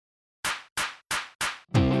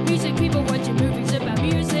people watching movies about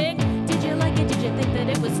music. Did you like it? Did you think that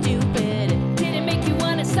it was stupid? Did it make you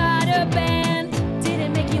want to start a band? Did it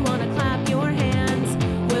make you want to clap your hands?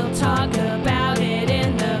 We'll talk about it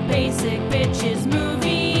in the Basic Bitches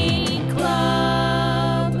Movie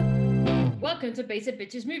Club. Welcome to Basic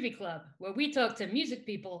Bitches Movie Club, where we talk to music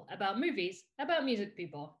people about movies about music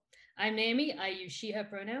people. I'm Naomi. I use she, her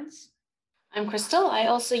pronouns. I'm Crystal. I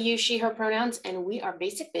also use she, her pronouns, and we are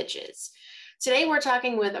Basic Bitches. Today we're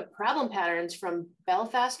talking with Problem Patterns from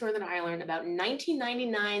Belfast, Northern Ireland about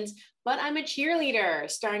 1999's But I'm a Cheerleader,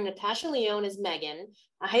 starring Natasha Lyonne as Megan,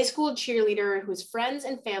 a high school cheerleader whose friends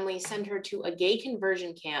and family send her to a gay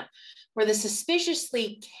conversion camp where the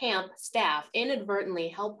suspiciously camp staff inadvertently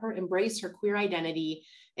help her embrace her queer identity,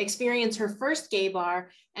 experience her first gay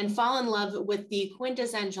bar, and fall in love with the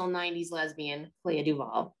quintessential 90s lesbian, Clea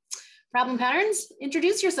Duvall. Problem Patterns,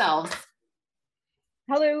 introduce yourselves.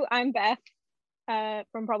 Hello, I'm Beth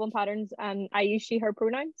from Problem Patterns, and I use she, her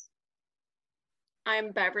pronouns.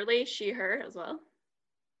 I'm Beverly, she, her as well.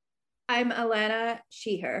 I'm Alana,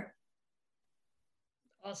 she, her.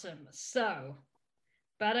 Awesome. So,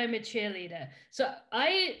 But I'm a Cheerleader. So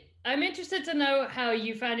I'm interested to know how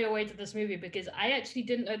you found your way to this movie, because I actually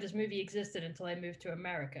didn't know this movie existed until I moved to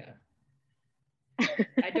America.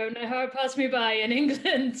 I don't know how it passed me by in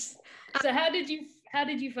England. So how did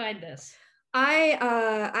you find this? I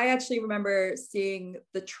actually remember seeing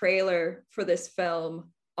the trailer for this film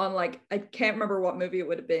on, like, I can't remember what movie it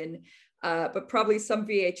would have been, but probably some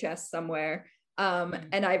VHS somewhere.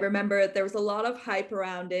 And I remember there was a lot of hype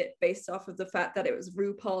around it based off of the fact that it was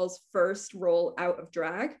RuPaul's first role out of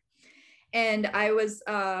drag. And I was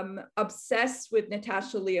obsessed with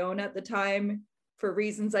Natasha Lyonne at the time for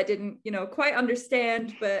reasons I didn't, quite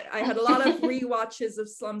understand, but I had a lot of rewatches of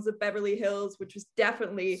Slums of Beverly Hills, which was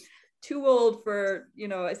definitely too old for,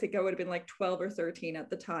 I think I would have been like 12 or 13 at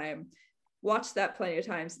the time. Watched that plenty of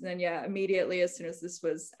times. And then, immediately as soon as this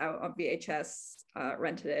was out on VHS,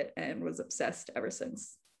 rented it and was obsessed ever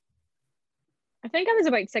since. I think I was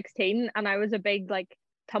about 16 and I was a big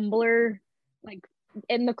Tumblr,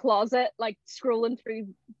 in the closet, scrolling through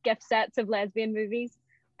gift sets of lesbian movies.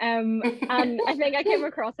 And I think I came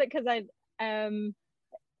across it because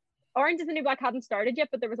Orange is the New Black hadn't started yet,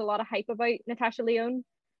 but there was a lot of hype about Natasha Lyonne.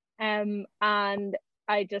 And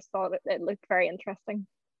I just thought it looked very interesting.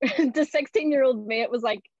 To 16-year-old me, it was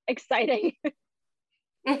exciting.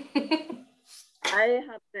 I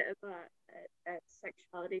had a bit of a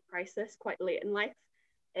sexuality crisis quite late in life,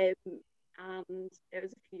 and it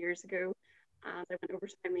was a few years ago, and I went over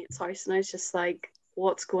to my mate's house and I was just like,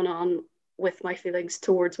 what's going on with my feelings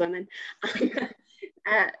towards women?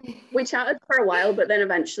 We chatted for a while, but then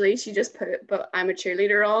eventually she just put But I'm a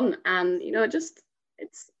Cheerleader on, and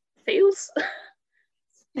it feels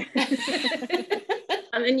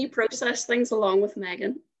and then you process things along with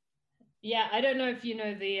Megan. Yeah, I don't know if you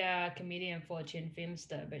know the comedian Fortune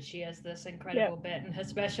Feimster, but she has this incredible bit in her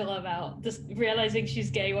special about just realizing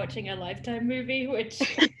she's gay watching a Lifetime movie, which,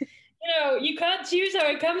 you can't choose how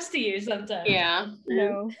it comes to you sometimes. Yeah.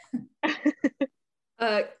 No.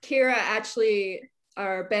 Kira, actually,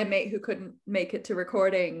 our bandmate who couldn't make it to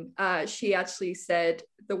recording, she actually said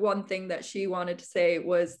the one thing that she wanted to say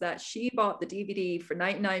was that she bought the DVD for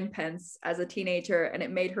 99 pence as a teenager, and it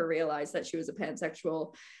made her realize that she was a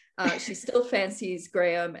pansexual. She still fancies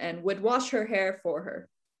Graham and would wash her hair for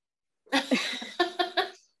her.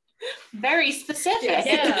 Very specific.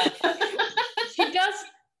 Yeah. She does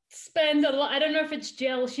spend a lot. I don't know if it's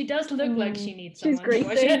Jill. She does look like she needs someone to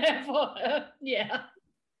wash her hair for her. Yeah.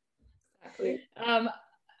 Exactly.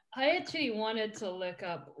 I actually wanted to look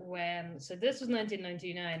up so this was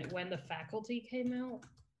 1999, when The Faculty came out.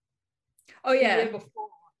 Oh, yeah. The year before.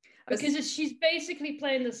 Because she's basically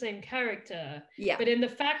playing the same character. Yeah. But in The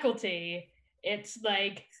Faculty, it's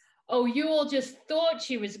like, oh, you all just thought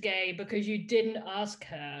she was gay because you didn't ask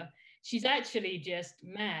her. She's actually just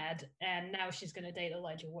mad, and now she's going to date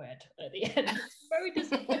Elijah Wood at the end. It's very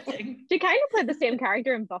disappointing. She kind of played the same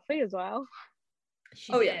character in Buffy as well.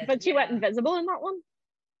 She did, but she went invisible in that one.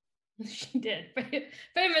 She did.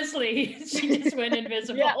 Famously, she just went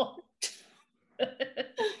invisible.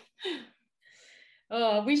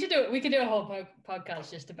 Oh, we could do a whole podcast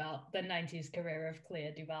just about the 90s career of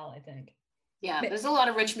Clea Duvall, I think. Yeah, there's a lot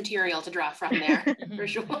of rich material to draw from there, for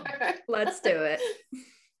sure. Let's do it.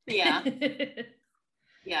 Yeah.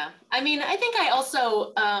 Yeah. I mean, I think I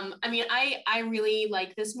also, I really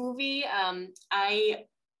like this movie. I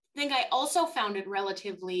think I also found it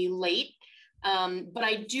relatively late, but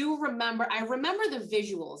I remember the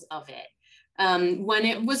visuals of it. When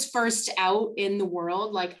it was first out in the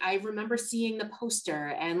world, like I remember seeing the poster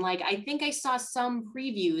and like I think I saw some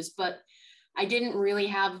previews, but I didn't really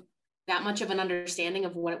have that much of an understanding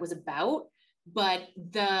of what it was about. But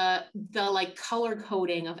the like color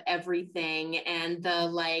coding of everything and the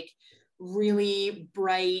like really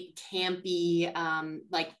bright, campy,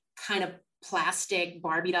 like kind of plastic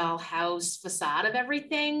Barbie doll house facade of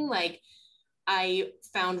everything, like I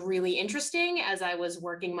found really interesting as I was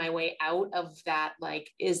working my way out of that,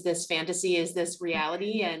 like, is this fantasy? Is this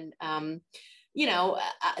reality? And,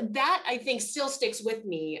 that I think still sticks with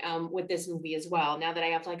me with this movie as well. Now that I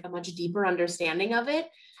have like a much deeper understanding of it,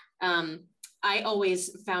 I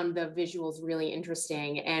always found the visuals really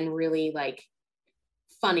interesting and really like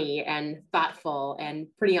funny and thoughtful and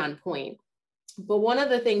pretty on point. But one of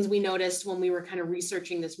the things we noticed when we were kind of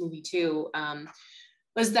researching this movie too,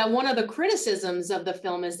 was that one of the criticisms of the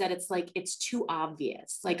film is that it's too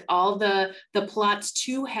obvious, like all the plot's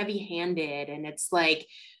too heavy-handed, and it's like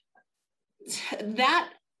that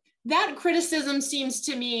criticism seems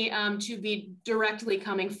to me to be directly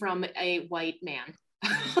coming from a white man.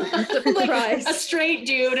 Like a straight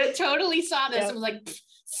dude totally saw this and was like,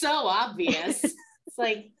 so obvious. It's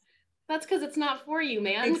like, that's because it's not for you,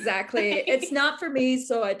 man. Exactly. It's not for me,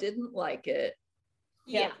 so I didn't like it.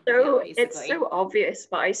 Yeah. So it's so obvious,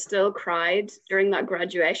 but I still cried during that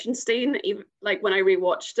graduation scene, even like when I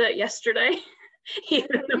rewatched it yesterday,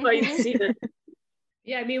 even though I've seen it.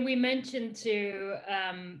 Yeah, I mean, we mentioned to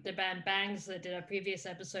the band Bangs that did a previous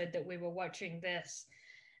episode that we were watching this,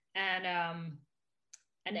 and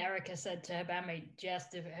Erica said to her bandmate Jess,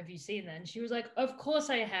 "Have you seen that?" And she was like, "Of course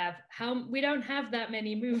I have. We don't have that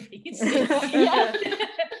many movies."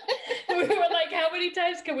 We were like, how many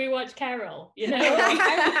times can we watch Carol? You know,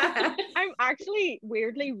 I'm actually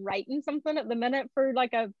weirdly writing something at the minute for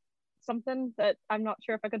like something that I'm not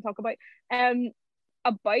sure if I can talk about.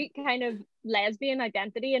 About kind of lesbian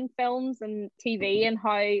identity in films and TV and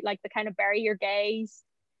how like the kind of bury your gays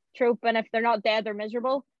trope, and if they're not dead, they're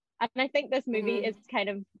miserable. And I think this movie is kind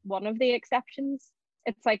of one of the exceptions.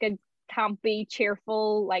 It's like a campy,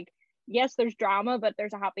 cheerful, like, yes, there's drama, but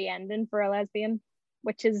there's a happy ending for a lesbian,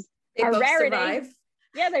 which is they a both rarity. Survive.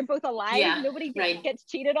 Yeah, they're both alive. Yeah, nobody right. gets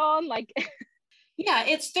cheated on. Like, yeah,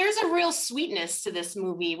 there's a real sweetness to this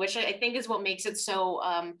movie, which I think is what makes it so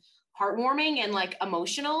heartwarming and like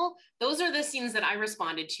emotional. Those are the scenes that I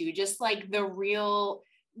responded to, just like the real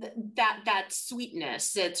that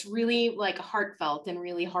sweetness. It's really like heartfelt and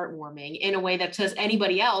really heartwarming in a way that to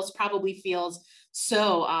anybody else probably feels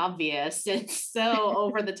so obvious and so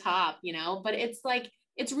over the top, but it's like,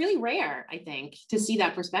 it's really rare, I think, to see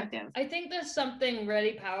that perspective. I think there's something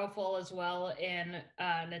really powerful as well in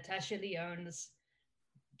Natasha Lyonne's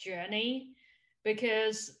journey,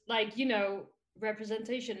 because like,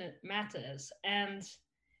 representation matters, and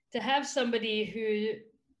to have somebody who,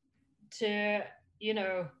 to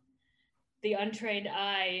the untrained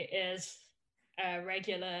eye is a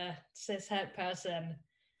regular cishet person,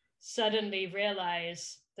 suddenly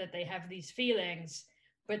realize that they have these feelings,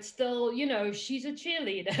 but still, she's a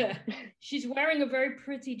cheerleader. She's wearing a very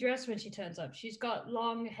pretty dress when she turns up. She's got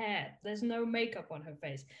long hair. There's no makeup on her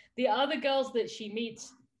face. The other girls that she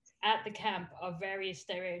meets at the camp are very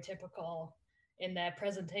stereotypical in their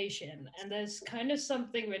presentation. And there's kind of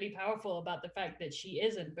something really powerful about the fact that she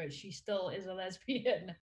isn't, but she still is a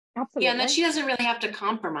lesbian. absolutely. Yeah, and that she doesn't really have to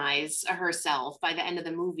compromise herself by the end of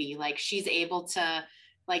the movie. Like, she's able to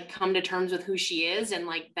like come to terms with who she is and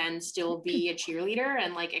like then still be a cheerleader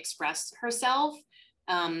and like express herself.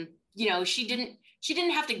 She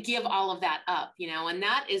didn't have to give all of that up, and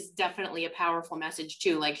that is definitely a powerful message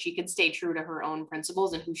too. Like, she could stay true to her own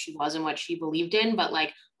principles and who she was and what she believed in, but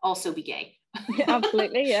like also be gay.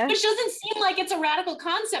 Absolutely, yeah. Which doesn't seem like it's a radical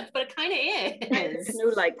concept, but it kind of is. There's no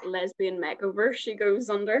like lesbian makeover she goes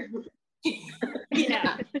under.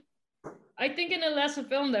 Yeah. I think in a lesser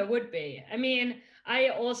film there would be. I mean, I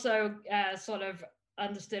also sort of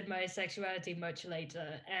understood my sexuality much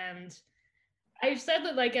later, and I've said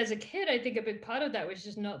that like as a kid, I think a big part of that was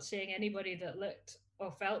just not seeing anybody that looked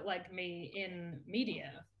or felt like me in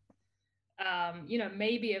media.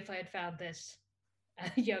 Maybe if I had found this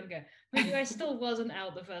younger, maybe I still wasn't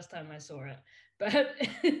out the first time I saw it. But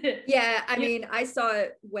yeah, I mean, I saw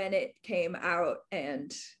it when it came out,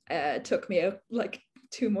 and it took me like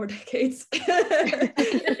 2 more decades.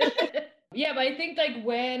 Yeah, but I think like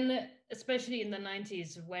when, especially in the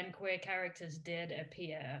 90s, when queer characters did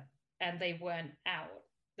appear and they weren't out,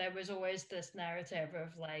 there was always this narrative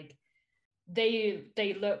of like,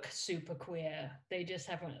 they look super queer, they just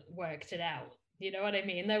haven't worked it out. You know what I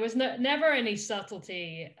mean? There was never any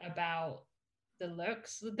subtlety about the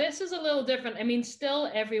looks. This is a little different. I mean, still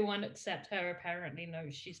everyone except her apparently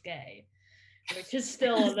knows she's gay, which is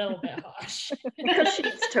still a little bit harsh. Because she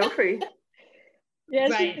eats tofu. Yeah,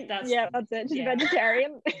 Right, that's it. She's yeah. a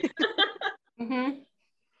vegetarian.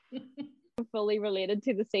 Mm-hmm. Fully related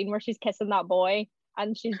to the scene where she's kissing that boy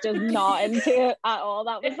and she's just not into it at all.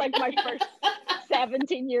 That was like my first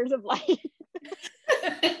 17 years of life.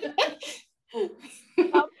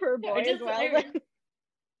 That poor boy as well.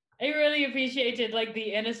 I really appreciated like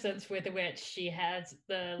the innocence with which she had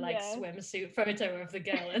the like swimsuit photo of the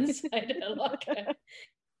girl inside her locker.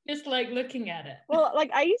 Just like looking at it. Well,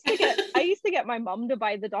 like I used to get my mum to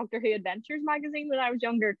buy the Doctor Who Adventures magazine when I was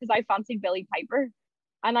younger because I fancied Billie Piper.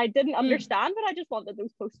 And I didn't understand, but I just wanted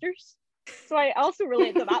those posters. So I also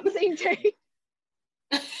relate to that scene too.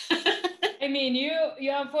 I mean,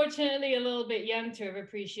 you're unfortunately a little bit young to have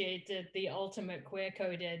appreciated the ultimate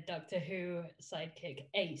queer-coded Doctor Who sidekick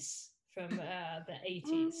Ace from the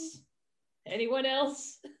 80s. Anyone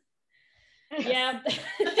else? Yeah.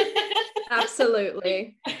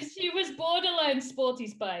 Absolutely. She was borderline Sporty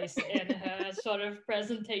Spice in her sort of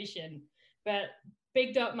presentation, but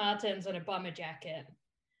big Doc Martens and a bomber jacket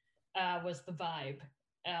was the vibe.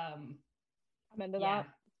 I'm into that.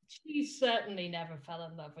 She certainly never fell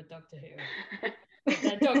in love with Doctor Who.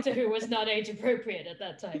 But Doctor Who was not age appropriate at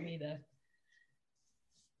that time either.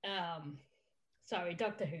 Sorry,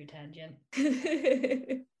 Doctor Who tangent.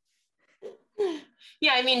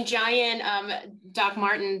 Yeah, I mean, giant Doc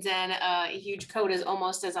Martens and a huge coat is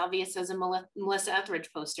almost as obvious as a Melissa Etheridge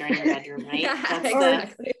poster in your bedroom, right? That's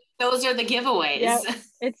Exactly. Those are the giveaways. Yeah,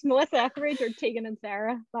 it's Melissa Etheridge or Tegan and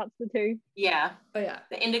Sarah. That's the two. Yeah. Oh yeah.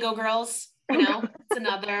 The Indigo Girls, it's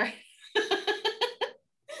another.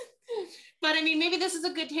 But I mean, maybe this is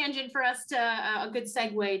a good tangent for us to a good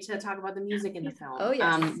segue to talk about the music in the film. Oh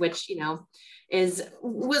yes. Which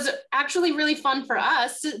was actually really fun for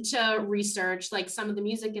us to research like some of the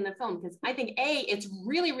music in the film, because I think it's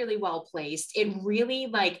really, really well placed. It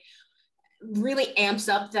really really amps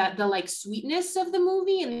up the like sweetness of the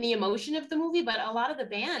movie and the emotion of the movie. But a lot of the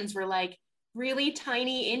bands were like really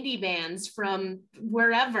tiny indie bands from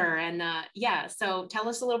wherever. And so tell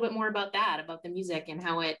us a little bit more about that, about the music and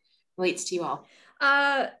how it relates to you all.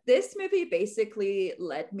 This movie basically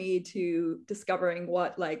led me to discovering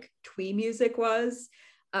what like twee music was.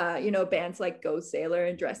 Bands like Go Sailor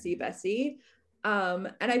and Dressy Bessie.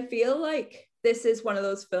 And I feel like this is one of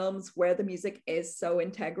those films where the music is so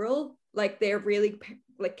integral. Like they're really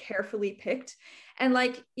like carefully picked. And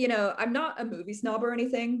like, I'm not a movie snob or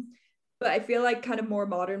anything, but I feel like kind of more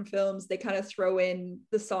modern films, they kind of throw in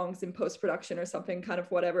the songs in post-production or something, kind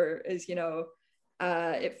of whatever is,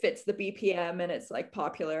 it fits the BPM and it's like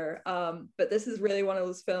popular. But this is really one of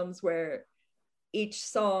those films where each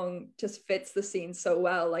song just fits the scene so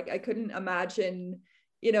well. Like I couldn't imagine,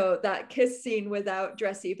 that kiss scene without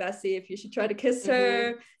Dressy Bessie. If you should try to kiss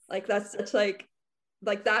her, like that's such like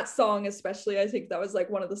that song especially. I think that was like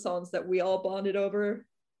one of the songs that we all bonded over.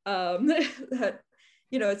 That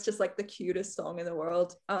it's just like the cutest song in the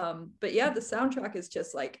world. But yeah, the soundtrack is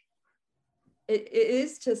just like it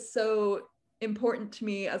is just so important to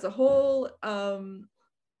me as a whole.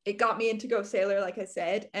 It got me into Go Sailor, like I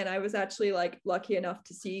said, and I was actually like lucky enough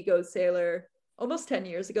to see Go Sailor almost 10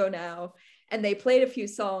 years ago now, and they played a few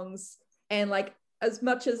songs, and like as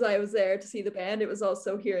much as I was there to see the band, it was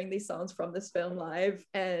also hearing these songs from this film live,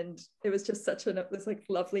 and it was just such this like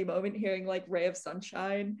lovely moment hearing like Ray of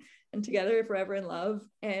Sunshine and Together Forever in Love.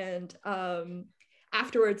 And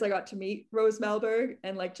afterwards I got to meet Rose Melberg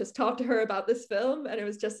and like just talk to her about this film, and it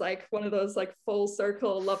was just like one of those like full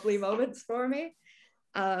circle lovely moments for me.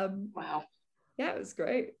 Wow. Yeah, it was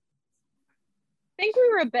great. I think we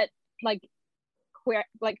were a bit like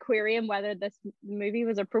querying whether this movie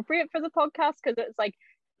was appropriate for the podcast, because it's like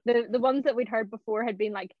the ones that we'd heard before had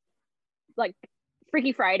been like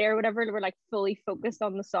Freaky Friday or whatever were like fully focused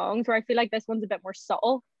on the songs, where I feel like this one's a bit more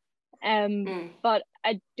subtle. But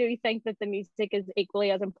I do think that the music is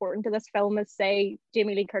equally as important to this film as, say,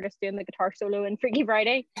 Jamie Lee Curtis doing the guitar solo in Freaky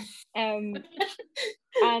Friday. And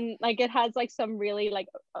like it has like some really like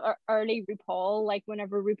early RuPaul, like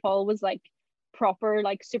whenever RuPaul was like proper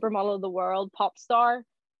like supermodel of the world pop star,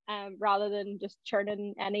 rather than just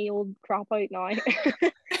churning any old crap out now.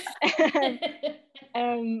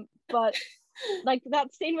 But like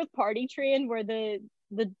that scene with Party Train where the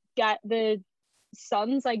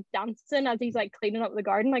son's like dancing as he's like cleaning up the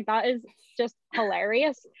garden, like that is just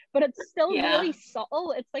hilarious, but it's still really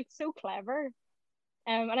subtle. It's like so clever.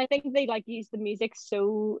 And I think they like use the music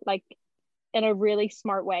so like in a really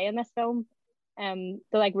smart way in this film, to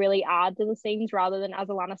like really add to the scenes rather than, as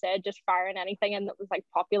Alana said, just firing anything in that was like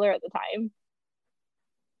popular at the time.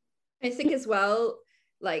 I think as well,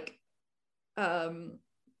 like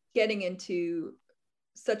getting into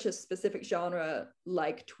such a specific genre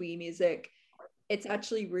like twee music, it's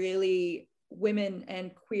actually really women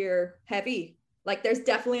and queer heavy. Like there's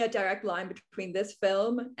definitely a direct line between this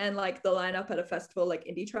film and like the lineup at a festival like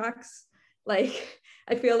Indie Tracks. Like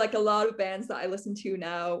I feel like a lot of bands that I listen to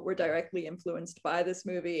now were directly influenced by this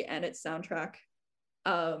movie and its soundtrack.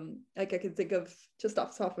 Like I can think of just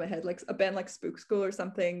off the top of my head like a band like Spook School or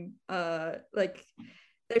something. Like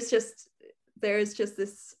there's just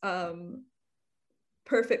this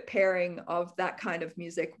perfect pairing of that kind of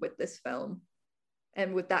music with this film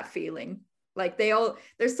and with that feeling. Like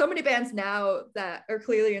there's so many bands now that are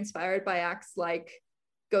clearly inspired by acts like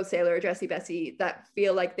Go Sailor or Jessie Bessie that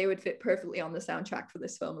feel like they would fit perfectly on the soundtrack for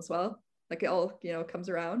this film as well. Like it all, comes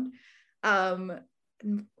around.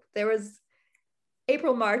 There was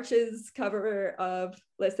April March's cover of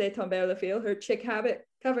Laissez tomber le fil, her Chick Habit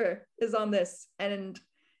cover is on this. And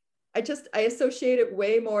I associate it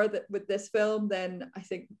way more with this film than I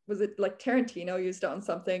think, was it like Tarantino used it on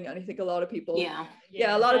something? And I think a lot of people,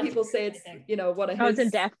 a lot of people say it's, one of his. Oh, it's in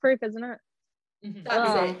Death Proof, isn't it?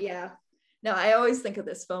 That's it, yeah. No, I always think of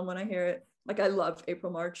this film when I hear it. Like I love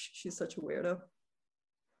April March. She's such a weirdo.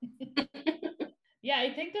 Yeah, I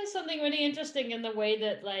think there's something really interesting in the way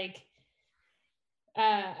that like,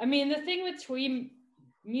 I mean, the thing with twee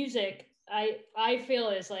music, I feel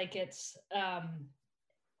is like it's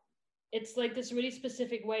like this really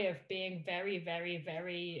specific way of being very, very,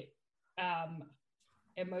 very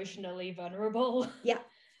emotionally vulnerable. Yeah.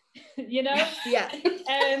 Yeah.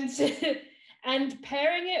 And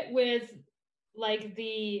pairing it with like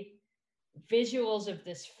the visuals of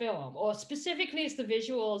this film, or specifically it's the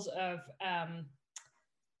visuals of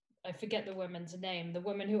I forget the woman's name, the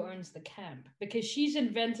woman who owns the camp, because she's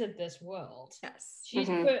invented this world. Yes. She's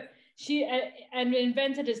and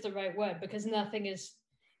invented is the right word, because nothing is,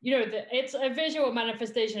 it's a visual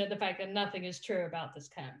manifestation of the fact that nothing is true about this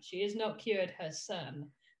camp. She has not cured her son,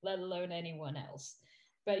 let alone anyone else.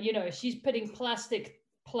 But, she's putting plastic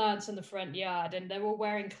plants in the front yard, and they're all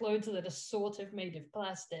wearing clothes that are sort of made of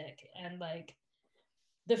plastic. And, like,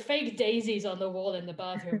 the fake daisies on the wall in the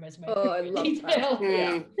bathroom is my favorite detail.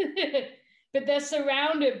 Yeah. But they're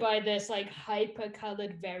surrounded by this, like,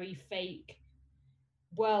 hyper-colored, very fake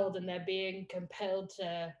world, and they're being compelled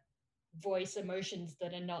to voice emotions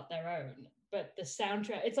that are not their own. But the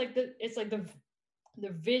soundtrack, it's like the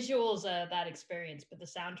visuals are that experience, but the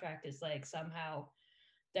soundtrack is like somehow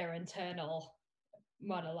their internal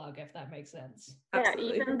monologue, if that makes sense.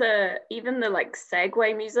 Absolutely. even the like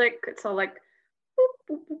segue music, it's all like boop,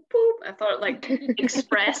 boop, boop, boop. I thought it like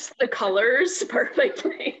expressed the colors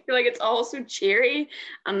perfectly. Like it's all so cheery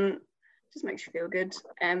and just makes you feel good,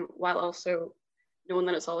 while also knowing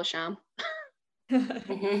that it's all a sham.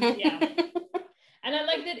 Yeah. And I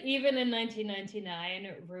like that even in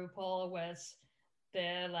 1999, RuPaul was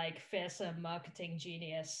the like fearsome marketing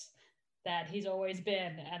genius that he's always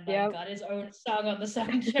been, and like got his own song on the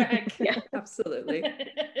soundtrack. Yeah, absolutely.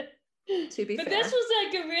 To be fair. But this was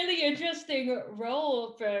like a really interesting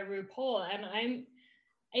role for RuPaul, and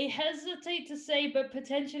I hesitate to say, but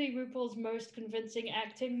potentially RuPaul's most convincing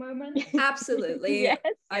acting moment. Absolutely.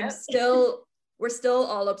 Yes. We're still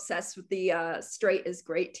all obsessed with the straight is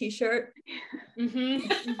great t-shirt.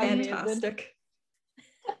 Fantastic.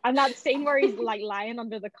 And that scene where he's like lying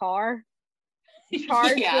under the car,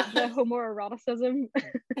 charged with the homoeroticism.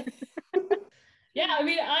 Yeah, I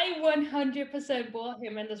mean, I 100% bought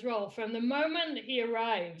him in this role from the moment he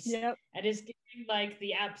arrives and is giving like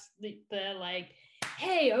the like,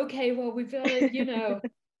 hey, okay, well, we've got to,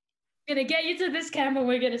 gonna get you to this camp and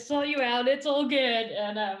we're gonna sort you out. It's all good.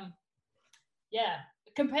 And yeah,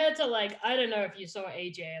 compared to like, I don't know if you saw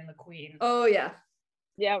AJ and the Queen. Oh yeah.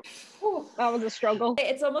 Yeah, that was a struggle.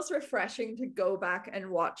 It's almost refreshing to go back and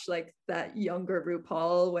watch like that younger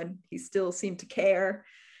RuPaul when he still seemed to care.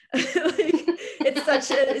 Like, it's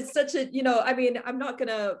such a I mean, I'm not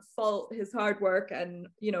gonna fault his hard work, and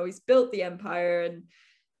he's built the empire and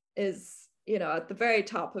is at the very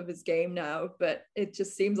top of his game now, but it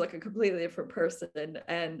just seems like a completely different person.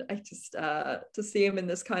 And I just to see him in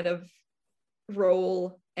this kind of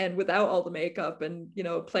role and without all the makeup and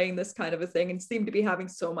playing this kind of a thing and seem to be having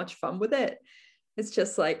so much fun with it, it's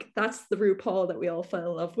just like that's the RuPaul that we all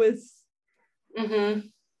fell in love with.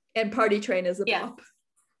 And Party Train is a bop.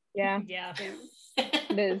 Yeah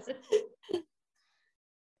it is.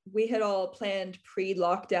 We had all planned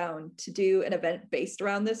pre-lockdown to do an event based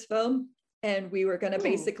around this film, and we were going to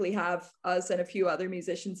basically have us and a few other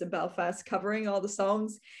musicians in Belfast covering all the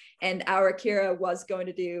songs, and our Kira was going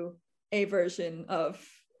to do a version of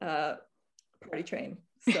Party Train.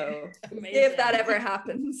 So see if that ever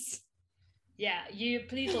happens. Yeah, you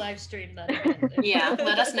please live stream that again. Yeah,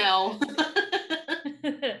 let us know.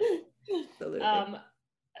 Absolutely.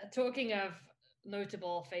 Talking of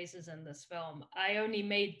notable faces in this film, I only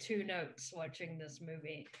made 2 notes watching this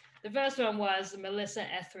movie. The first one was Melissa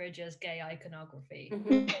Etheridge's gay iconography.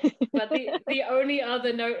 But the only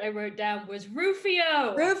other note I wrote down was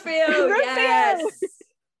Rufio. Rufio, yes.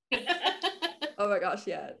 Oh my gosh,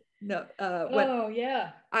 yeah. No,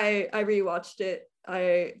 yeah. I rewatched it.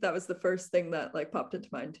 That was the first thing that like popped into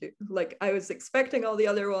mind too. Like I was expecting all the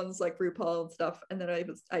other ones like RuPaul and stuff, and then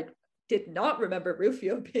I did not remember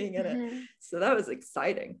Rufio being in it. So that was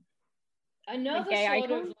exciting. Another gay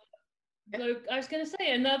sort icon? of I was gonna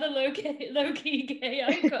say another low-key gay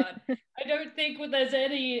icon. I don't think there's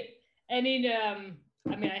any I mean,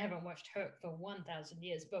 I haven't watched Hook for 1,000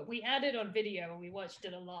 years, but we had it on video and we watched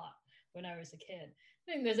it a lot when I was a kid.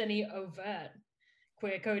 I don't think there's any overt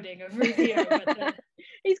queer coding of Rufio, but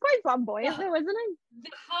he's quite flamboyant though, isn't he? the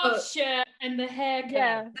half shirt and the haircut.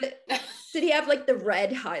 Yeah. Did he have like the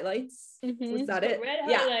red highlights? Was that it? Red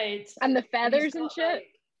Yeah. highlights. And the he's feathers and got, shit. like,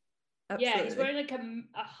 Absolutely. yeah, he's wearing like a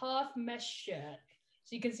half mesh shirt,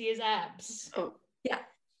 so you can see his abs. Oh. Yeah.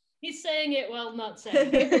 He's saying it while not saying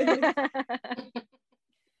it.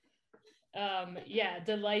 Yeah,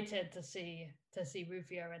 delighted to see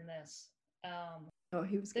Rufio in this. Oh,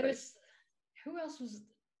 he was There great. was who else was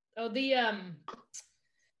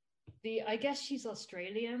the I guess she's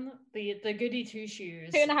Australian. The goody two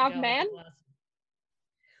shoes. 2.5 Men?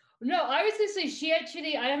 No, I was gonna say she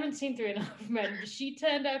actually I haven't seen 3.5 Men. She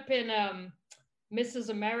turned up in Mrs.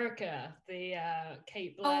 America, the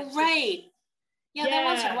Kate Blanchett. Oh right. Yeah, that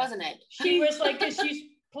was her, wasn't it? She was like she's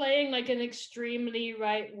playing like an extremely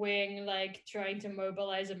right wing, like trying to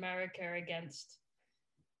mobilize America against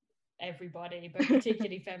everybody, but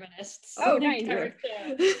particularly feminists. Oh, nice. Character.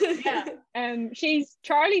 Yeah. She's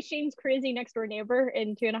Charlie Sheen's crazy next door neighbor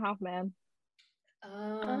in 2.5 Men.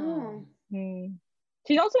 Oh.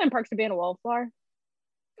 She's also in Perks of Being a Wallflower.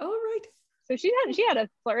 All right. So she had a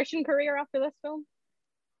flourishing career after this film.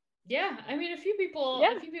 Yeah, I mean, a few people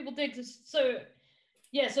did.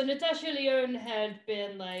 So Natasha Lyonne had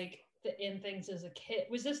been like in things as a kid.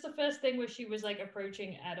 Was this the first thing where she was like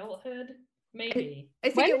approaching adulthood? Maybe. I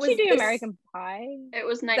think when it did was she do this, American Pie? It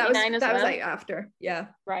was 99 as that well. was like after, yeah.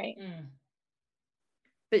 Right.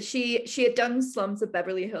 But she had done Slums of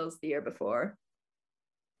Beverly Hills the year before,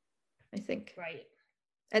 I think. Right.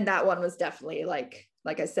 And that one was definitely like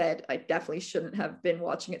I said, I definitely shouldn't have been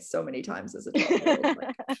watching it so many times as a 12-year-old.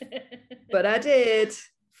 But I did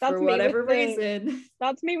for whatever reason.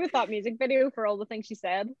 That's me with that music video for all the things she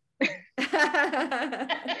said.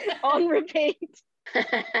 On repeat.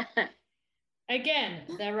 Again,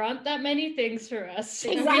 there aren't that many things for us.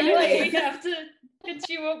 Exactly. We have to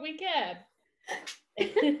consume what we can.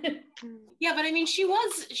 Yeah, but I mean, she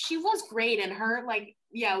was great, and her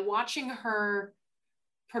watching her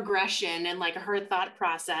progression and like her thought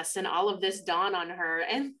process and all of this dawn on her,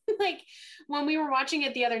 and like when we were watching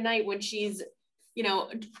it the other night, when she's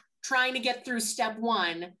trying to get through step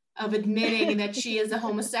 1 of admitting that she is a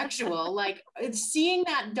homosexual, like seeing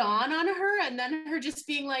that dawn on her, and then her just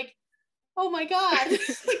being like, oh my god,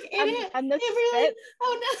 and the spit.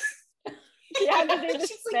 Oh no. She had to do the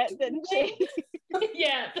spit, didn't she?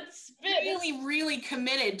 Yeah, the spit. Really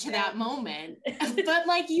committed to that moment. But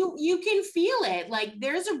like you can feel it. Like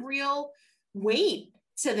there's a real weight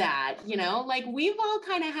to that, like we've all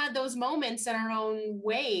kind of had those moments in our own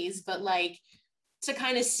ways, but like to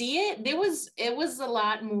kind of see it, it was a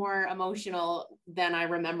lot more emotional than I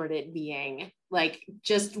remembered it being. Like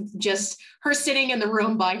just her sitting in the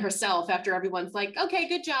room by herself after everyone's like, okay,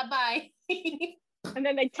 good job, bye. And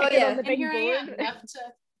then they take it on the big here board. I am, left to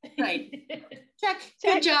right. Check.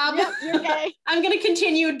 Check. Good job. Yep, you're okay. I'm gonna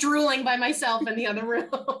continue drooling by myself in the other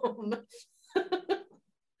room.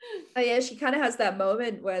 Oh yeah, she kind of has that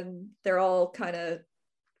moment when they're all kind of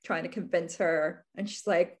trying to convince her, and she's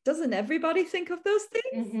like, doesn't everybody think of those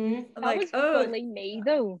things? Mm-hmm. I'm That was fully me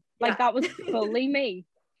though. Like that was fully me.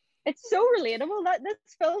 It's so relatable. That this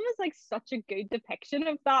film is like such a good depiction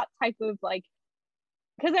of that type of like,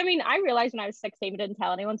 because I mean, I realized when I was 16, but didn't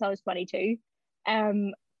tell anyone until I was 22.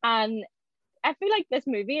 And I feel like this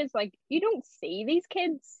movie is like, you don't see these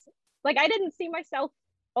kids. Like I didn't see myself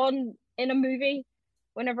in a movie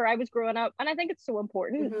whenever I was growing up, and I think it's so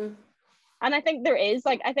important. Mm-hmm. And I think there is,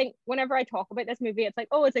 like, I think whenever I talk about this movie, it's like,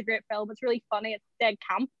 oh, it's a great film, it's really funny, it's dead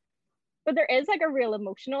camp, but there is like a real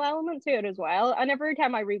emotional element to it as well, and every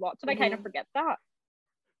time I rewatch it, I kind of forget that.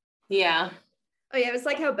 Yeah. Oh yeah, it was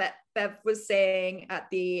like how Bev was saying at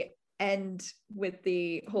the end with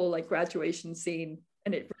the whole like graduation scene,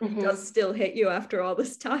 and it really Mhm. does still hit you after all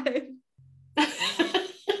this time.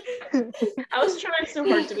 I was trying so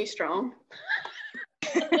hard to be strong.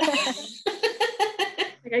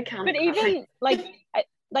 Like I can't. But even I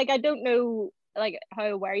don't know like how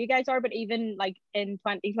aware you guys are, but even like in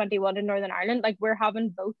 2021 in Northern Ireland, like we're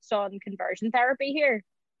having votes on conversion therapy here,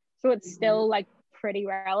 so it's still like pretty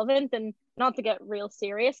relevant. And not to get real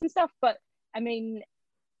serious and stuff, but I mean,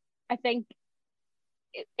 I think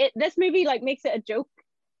this movie like makes it a joke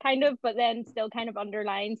kind of, but then still kind of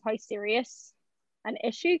underlines how serious an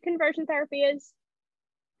issue conversion therapy is.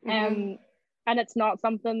 And it's not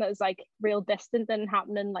something that is like real distant and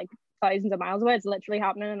happening like thousands of miles away. It's literally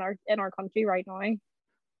happening in our country right now,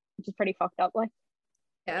 which is pretty fucked up. Like,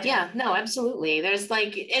 Yeah, no, absolutely. There's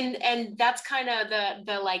like, and that's kind of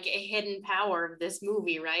the like a hidden power of this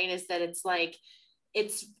movie, right? Is that it's like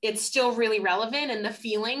it's still really relevant, and the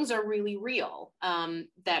feelings are really real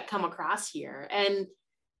that come across here. And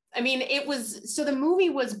I mean, the movie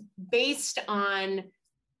was based on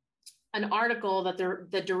an article that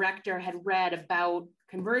the director had read about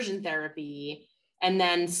conversion therapy, and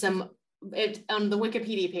then on the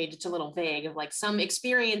Wikipedia page, it's a little vague of like some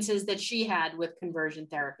experiences that she had with conversion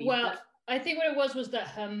therapy. Well, I think what it was that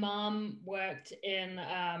her mom worked in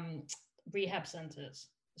rehab centers.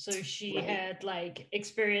 So she had like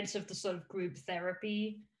experience of the sort of group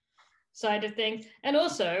therapy side of things. And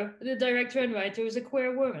also the director and writer was a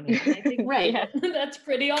queer woman. And I think that's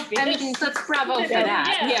pretty obvious. I mean, let's bravo for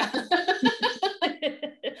that.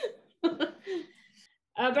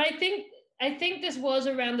 But I think this was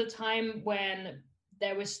around the time when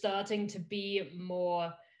there was starting to be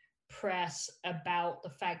more press about the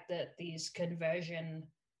fact that these conversion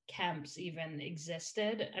camps even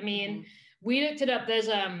existed. I mean, we looked it up. There's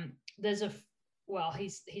well,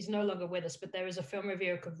 he's no longer with us, but there is a film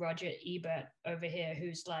reviewer called Roger Ebert over here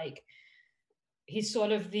who's like, he's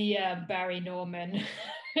sort of the Barry Norman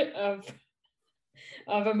of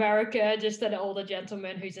America, just an older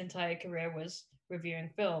gentleman whose entire career was reviewing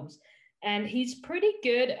films. And he's pretty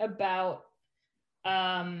good about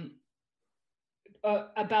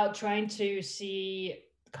trying to see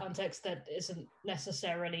context that isn't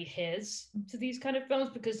necessarily his to these kind of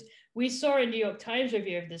films, because we saw a New York Times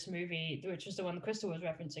review of this movie, which was the one Crystal was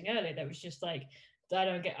referencing earlier, that was just like, I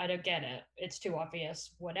don't get it, it's too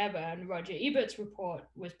obvious, whatever. And Roger Ebert's report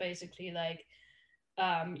was basically like,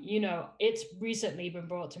 it's recently been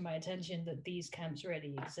brought to my attention that these camps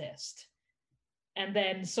really exist, and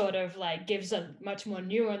then sort of like gives a much more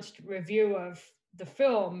nuanced review of the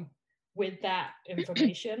film with that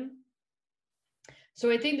information. So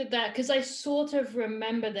I think that because I sort of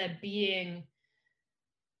remember there being,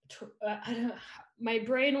 my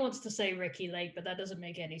brain wants to say Ricky Lake, but that doesn't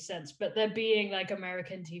make any sense. But there being like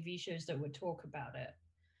American TV shows that would talk about it.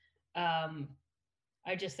 I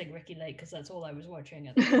just think Ricky Lake because that's all I was watching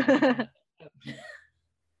at the time.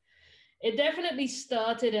 It definitely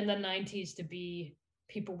started in the 90s to be,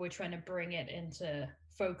 people were trying to bring it into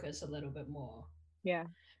focus a little bit more. Yeah.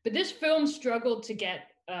 But this film struggled to get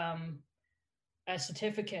a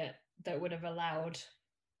certificate that would have allowed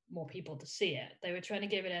more people to see it. They were trying to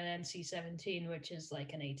give it an NC-17, which is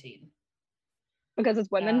like an 18. Because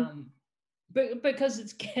it's women? But because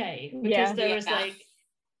it's gay. Because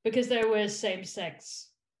because there was same-sex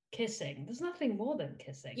kissing. There's nothing more than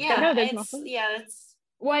kissing. Yeah, no, there's nothing. Yeah, it's...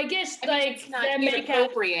 Well, I guess like it's not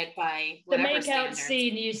appropriate by whatever the make-out standards.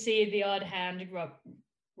 scene, you see the odd hand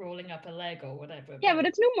rolling up a leg or whatever. Yeah, but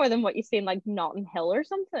it's no more than what you see in like Notting Hill or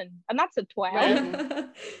something, and that's a 12.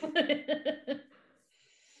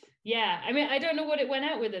 Yeah, I mean, I don't know what it went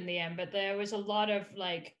out with in the end, but there was a lot of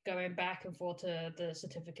like going back and forth to the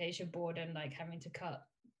certification board and like having to cut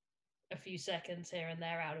a few seconds here and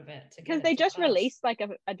there out of it because they just released like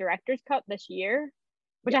a director's cut this year,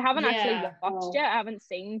 which I haven't actually watched yet. I haven't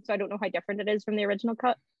seen, so I don't know how different it is from the original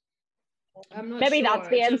cut. I'm not Maybe sure. that's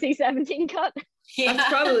the NC-17 cut. Yeah. That's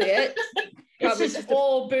probably it. It's just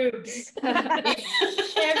all boobs.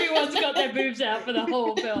 Everyone's got their boobs out for the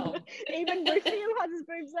whole film. Even Rufio has his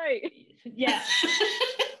boobs out. Yeah.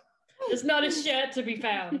 There's not a shirt to be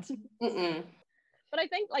found. But I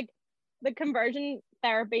think like the conversion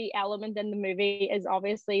therapy element in the movie is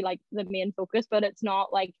obviously like the main focus, but it's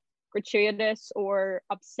not like gratuitous or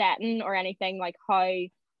upsetting or anything like how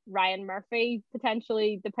Ryan Murphy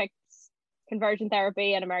potentially depicts conversion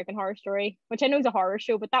therapy and American Horror Story, which I know is a horror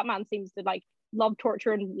show, but that man seems to like love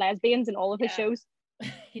torture and lesbians in all of his shows.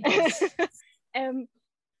 He does.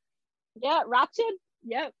 Yeah, Ratchet.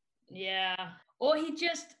 Yep. Yeah. Or he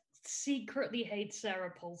just secretly hates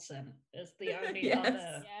Sarah Paulson is the only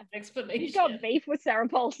other explanation. He's got beef with Sarah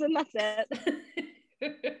Paulson, that's it.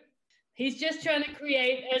 He's just trying to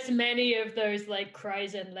create as many of those like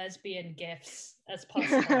cries and lesbian gifs as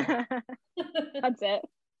possible. That's it.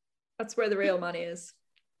 That's where the real money is.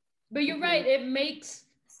 But you're right, it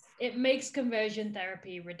makes conversion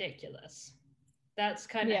therapy ridiculous. That's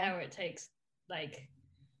kind of how it takes like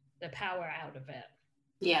the power out of it.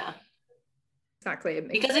 Yeah. Exactly.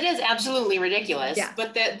 Because it is absolutely ridiculous, Yeah.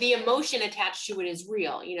 but the emotion attached to it is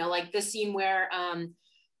real. You know, like the scene where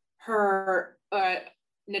her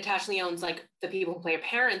Natasha Lyonne's like the people who play her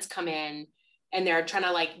parents come in and they're trying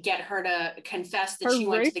to like get her to confess that she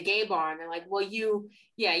went to the gay bar, and they're like, well, you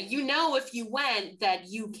know, if you went that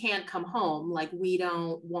you can't come home, like we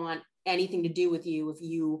don't want anything to do with you if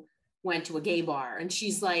you went to a gay bar. And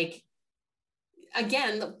she's like,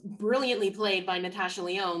 again, brilliantly played by Natasha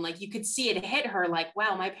Lyonne, like you could see it hit her like,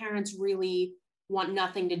 wow, my parents really want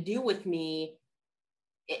nothing to do with me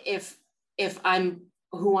if I'm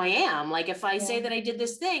who I am. Like if I say that I did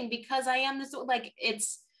this thing because I am this, like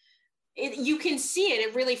you can see it.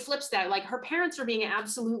 It really flips that. Like her parents are being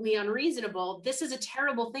absolutely unreasonable. This is a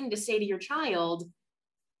terrible thing to say to your child.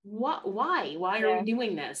 Why are we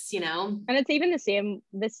doing this? You know? And it's even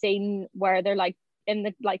the scene where they're like in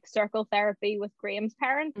the like circle therapy with Graham's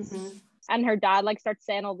parents, and her dad like starts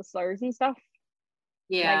saying all the slurs and stuff.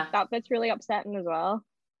 Yeah. Like that bit's really upsetting as well.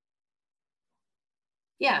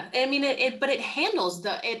 Yeah, I mean but it handles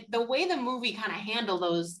the way the movie kind of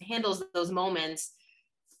handles those moments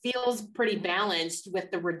feels pretty balanced with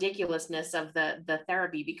the ridiculousness of the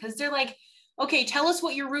therapy, because they're like, okay, tell us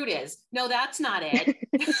what your root is. No, that's not it.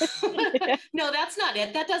 No, that's not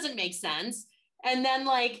it. That doesn't make sense. And then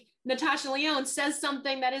like Natasha Lyonne says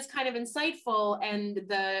something that is kind of insightful, and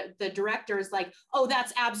the director is like, oh,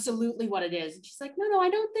 that's absolutely what it is. And she's like, no,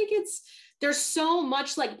 I don't think it's, there's so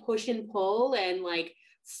much like push and pull and like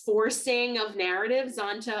forcing of narratives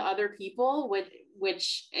onto other people,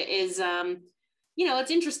 which is you know,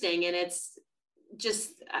 it's interesting, and it's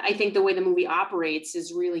just, I think the way the movie operates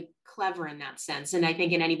is really clever in that sense. And I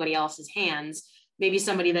think in anybody else's hands, maybe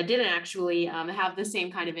somebody that didn't actually have the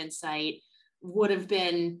same kind of insight would have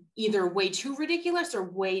been either way too ridiculous or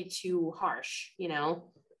way too harsh, you know?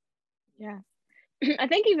 Yeah. I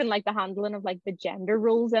think even like the handling of like the gender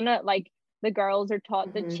roles in it, like the girls are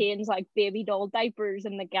taught to change like baby doll diapers,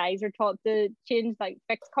 and the guys are taught to change like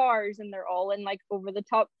fix cars, and they're all in like over the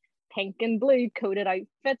top pink and blue coded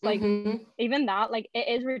outfits. Like even that, like it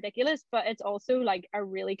is ridiculous, but it's also like a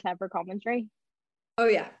really clever commentary. Oh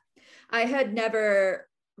yeah. I had never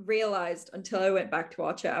realized until I went back to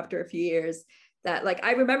watch it after a few years that like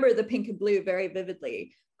I remember the pink and blue very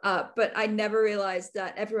vividly, but I never realized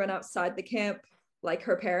that everyone outside the camp, like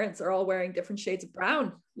her parents, are all wearing different shades of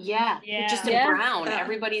brown. Yeah. Just in brown.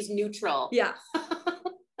 Everybody's neutral. Yeah.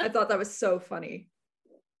 I thought that was so funny.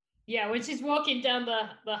 Yeah, when she's walking down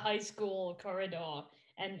the high school corridor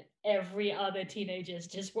and every other teenager is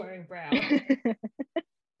just wearing brown.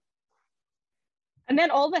 And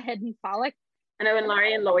then all the hidden phallic. I know in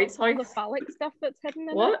Larry and Lloyd's house. All the phallic stuff that's hidden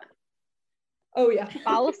in What? it. Oh yeah.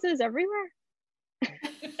 Phalluses everywhere.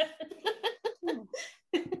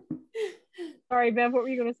 Sorry, Bev, what were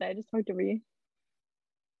you going to say? I just talked over you.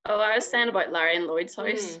 Oh, I was saying about Larry and Lloyd's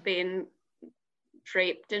house being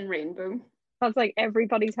draped in rainbow. That's like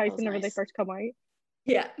everybody's house whenever nice. they first come out.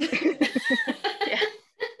 Yeah.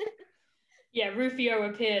 Yeah, Rufio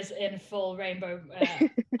appears in full rainbow.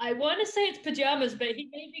 I want to say it's pajamas, but he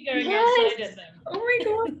may be going outside in them. Oh my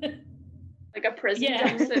god. Like a prison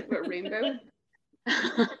jumpsuit with rainbow.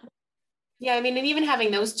 Yeah, I mean, and even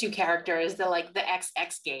having those two characters, the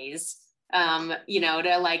XX gays, you know,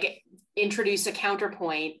 to like introduce a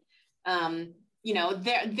counterpoint, you know,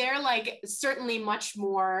 they're like certainly much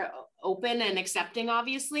more open and accepting,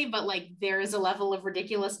 obviously, but like there is a level of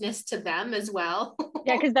ridiculousness to them as well.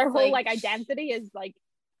 Yeah, because their whole like identity is like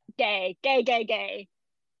gay.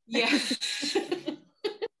 Yeah.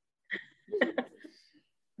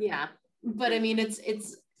 Yeah, but I mean,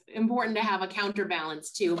 it's important to have a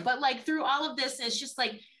counterbalance too. But like through all of this, it's just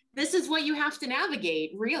like this is what you have to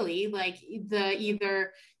navigate, really. Like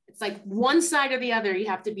either it's like one side or the other. You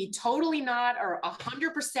have to be totally not or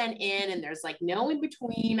 100% in, and there's like no in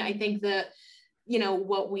between. I think you know,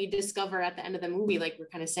 what we discover at the end of the movie, like we're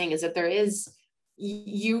kind of saying, is that there is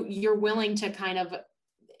you're willing to kind of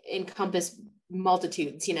encompass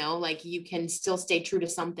multitudes, you know, like you can still stay true to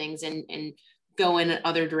some things and go in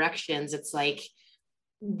other directions. It's like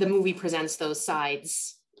the movie presents those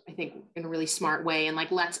sides, I think, in a really smart way, and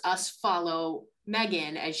like lets us follow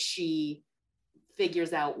Megan as she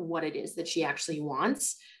figures out what it is that she actually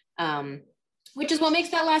wants, which is what makes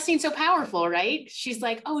that last scene so powerful, right? She's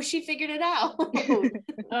like, oh, she figured it out.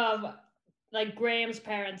 like Graham's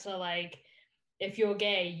parents are like, if you're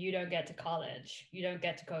gay, you don't get to college. You don't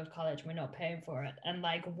get to go to college. We're not paying for it. And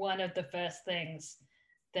like one of the first things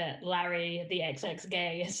that Larry, the XX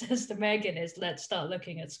gay, says to Megan is, let's start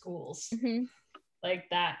looking at schools. Mhm. Like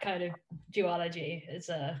that kind of duology is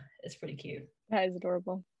it's pretty cute. That is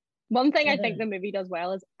adorable. One thing I think Mhm. the movie does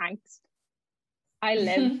well is angst. I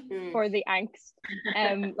live for the angst.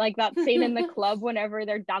 Like that scene in the club whenever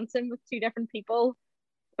they're dancing with two different people,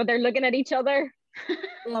 but they're looking at each other.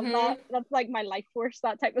 Love that. That's like my life force,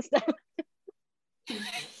 that type of stuff.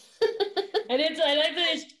 And I like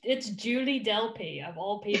that it's Julie Delpy of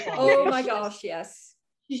all people. Oh my gosh, yes.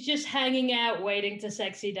 She's just hanging out waiting to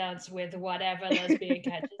sexy dance with whatever lesbian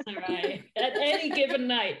catches her eye at any given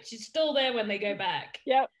night. She's still there when they go back.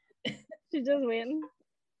 Yep. She's just waiting.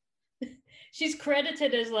 She's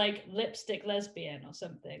credited as like lipstick lesbian or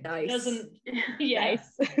something. Nice. Doesn't yeah.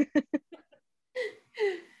 Nice.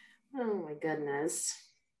 Oh my goodness.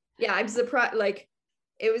 Yeah, I'm surprised. Like,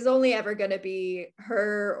 it was only ever gonna be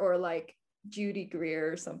her or like Judy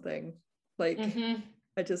Greer or something. Like,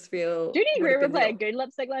 I just feel Judy would Greer have would been play a the- good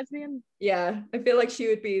lipstick lesbian. Yeah, I feel like she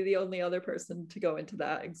would be the only other person to go into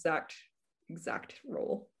that exact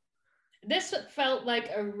role. This felt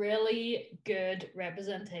like a really good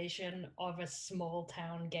representation of a small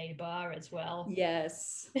town gay bar as well.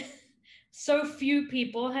 Yes. So few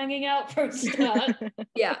people hanging out for a start.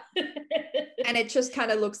 Yeah. And it just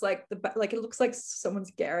kind of looks like it looks like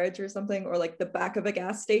someone's garage or something, or like the back of a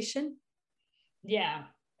gas station. Yeah.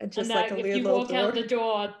 And just And like a if weird you little walk door. out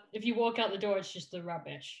the door, it's just the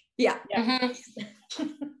rubbish. Yeah.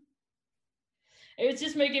 It was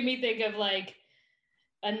just making me think of like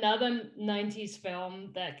another 90s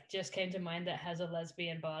film that just came to mind that has a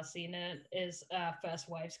lesbian bar scene in it is First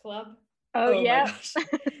Wives Club. Oh my yeah. gosh.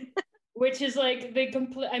 Which is like the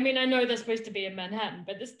complete, I mean, I know they're supposed to be in Manhattan,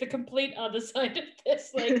 but it's the complete other side of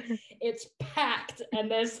this. Like, it's packed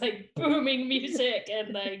and there's like booming music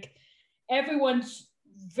and like everyone's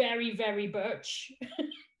very, very butch.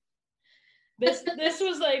 This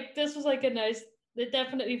was like a nice, it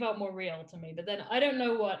definitely felt more real to me. But then I don't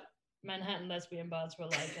know what Manhattan lesbian bars were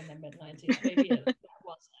like in the mid-90s. Maybe it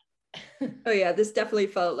wasn't. Oh yeah, this definitely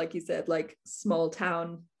felt, like you said, like small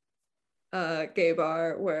town gay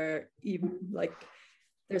bar where you like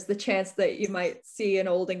there's the chance that you might see an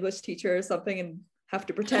old English teacher or something and have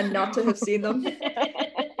to pretend not to have seen them.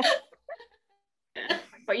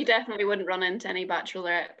 But you definitely wouldn't run into any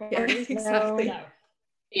bachelorette Yeah, parties. exactly. No.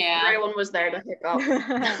 Yeah. Everyone was there to hook up.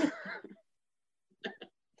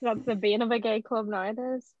 That's the bane of a gay club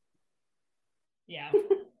nowadays. Yeah.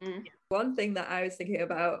 One thing that I was thinking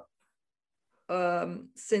about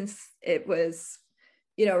since it was,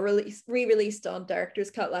 you know, re-released on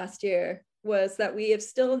Director's Cut last year was that we have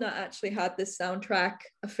still not actually had this soundtrack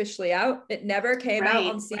officially out. It never came out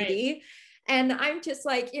on CD. Right. And I'm just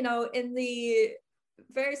like, you know, in the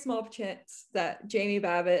very small chance that Jamie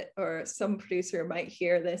Babbitt or some producer might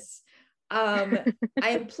hear this, I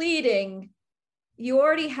am pleading, you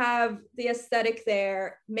already have the aesthetic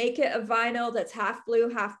there. Make it a vinyl that's half blue,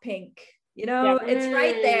 half pink. You know, it's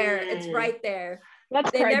right there. It's right there.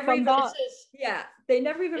 Let's They never even, they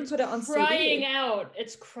never even put it on crying CD. out.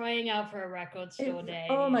 It's crying out for a record store day.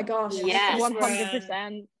 Oh my gosh. Yes.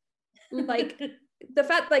 100%. Like the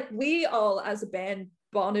fact, like we all as a band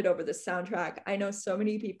bonded over this soundtrack. I know so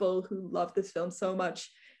many people who love this film so much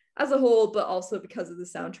as a whole, but also because of the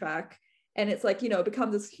soundtrack. And it's like, you know,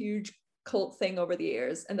 become this huge cult thing over the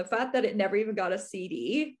years. And the fact that it never even got a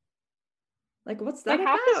CD, like what's that like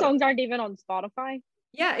about? Half the songs aren't even on Spotify.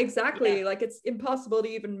 Yeah, exactly. Like it's impossible to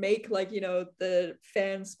even make like, you know, the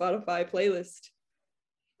fan Spotify playlist.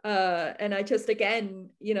 And I just, again,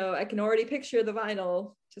 you know, I can already picture the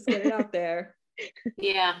vinyl. Just get it out there.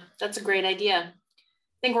 Yeah, that's a great idea. I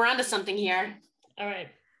think we're onto something here. All right.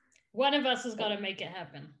 One of us has got to make it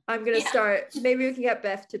happen. I'm gonna start. Maybe we can get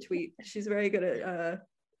Beth to tweet. She's very good at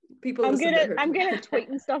people. I'm good at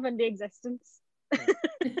tweeting stuff into existence.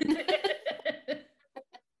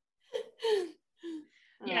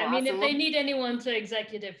 Yeah, I mean, if they need anyone to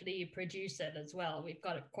executively produce it as well, we've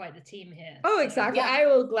got quite a team here. Oh, so. exactly. Yeah. I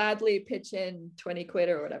will gladly pitch in 20 quid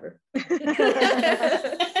or whatever.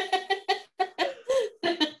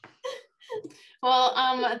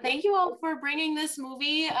 Well, thank you all for bringing this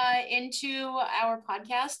movie into our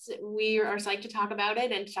podcast. We are psyched to talk about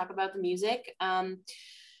it and to talk about the music.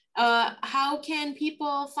 How can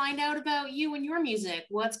people find out about you and your music?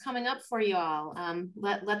 What's coming up for you all?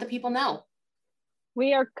 Let the people know.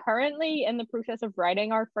 We are currently in the process of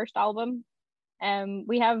writing our first album.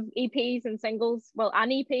 We have EPs and singles, well,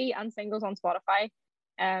 an EP and singles on Spotify.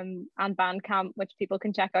 and Bandcamp, which people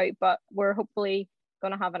can check out. But we're hopefully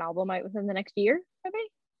going to have an album out within the next year, maybe.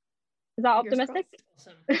 Is that optimistic?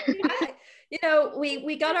 Awesome.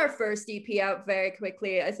 We got our first EP out very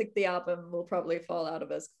quickly. I think the album will probably fall out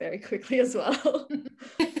of us very quickly as well.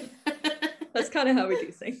 That's kind of how we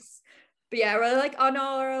do things. But yeah, we're like on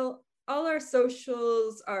all our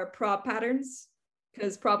socials are prob patterns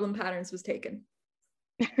because problem patterns was taken.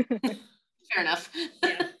 Fair enough.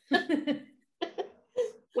 Yeah.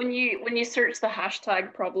 When you search the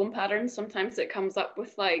hashtag problem patterns, sometimes it comes up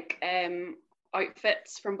with like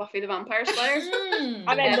outfits from Buffy the Vampire Slayer.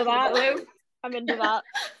 I'm into that. I'm into that.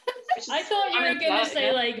 I thought you were going to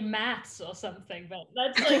say like maths or something, but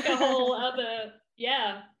that's like a whole other,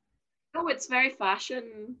 yeah. Oh, it's very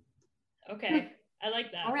fashion. Okay, I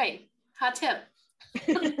like that. All right, hot tip.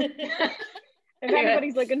 If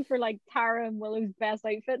anybody's looking for like Tara and Willow's best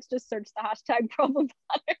outfits, just search the hashtag problem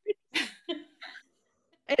patterns.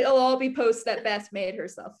 It'll all be posts that Beth made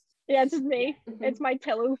herself. Yeah, it's just me. It's my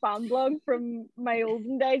Tillo fan blog from my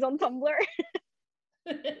olden days on Tumblr.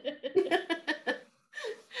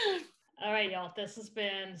 All right, y'all. This has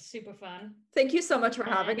been super fun. Thank you so much for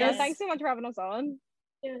having Yeah, us. thanks so much for having us on.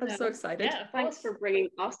 I'm so excited. Yeah, Thanks for bringing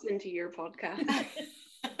us into your podcast.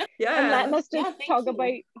 Yeah. And letting us Yeah, just thank talk you.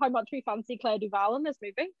 about how much we fancy Claire Duval in this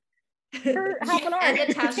movie for half an hour. And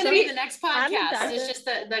it's going to be the next And podcast. Natasha. It's just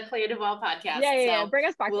the Clay Duvall podcast. Yeah. So Bring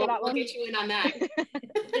us back we'll to that we'll one. get you in on that.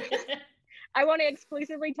 I want to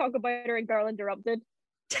exclusively talk about her in Girl Interrupted.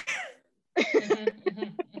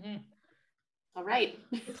 All right.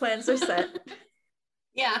 The plans are set.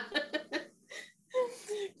 Yeah.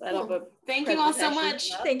 That'll Cool. be Thank you all so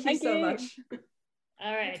presentation. much. Thank you Thank so you. much.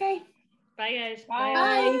 All right. Okay. Bye, guys.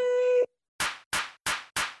 Bye.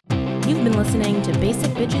 You've been listening to Basic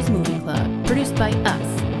Bitches Movie Club, produced by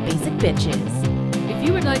us, Basic Bitches. If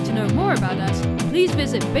you would like to know more about us, please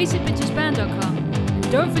visit basicbitchesband.com.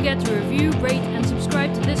 And don't forget to review, rate, and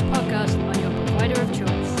subscribe to this podcast on your provider of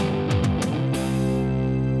choice.